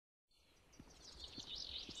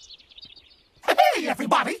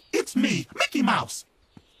me, Mickey Mouse.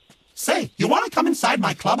 Say, you want to come inside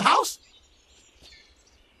my clubhouse?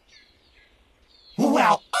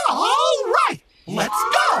 Well, all right, let's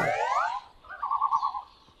go.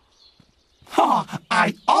 Oh,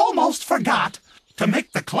 I almost forgot. To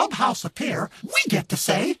make the clubhouse appear, we get to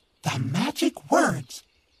say the magic words.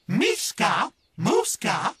 Miska,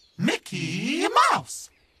 Mooska, Mickey Mouse.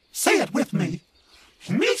 Say it with me.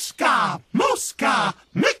 Miska, Mooska,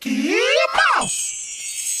 Mickey Mouse.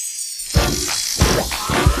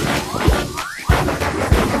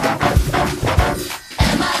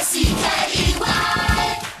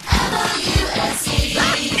 M-I-C-K-E-Y, M-O-U-S-E.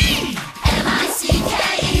 That's me.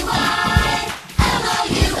 M-I-C-K-E-Y,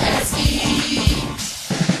 M-O-U-S-E.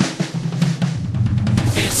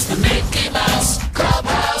 It's the Mickey Mouse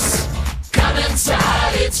Clubhouse. Come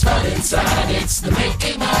inside, it's fun inside. It's the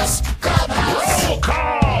Mickey Mouse Clubhouse. Roll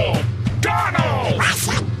call! Donald!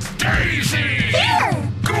 Daisy!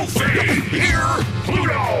 Here! Goofy! Here.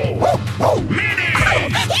 Pluto! Minnie!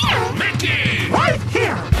 Here! Mickey! Right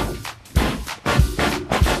here.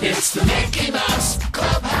 It's the Mickey Mouse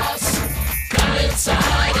Clubhouse. Come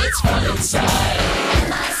inside, it's fun inside.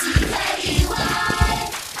 M-I-C-K-E-Y,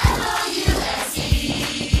 M-O-U-S-E.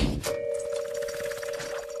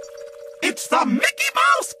 It's the Mickey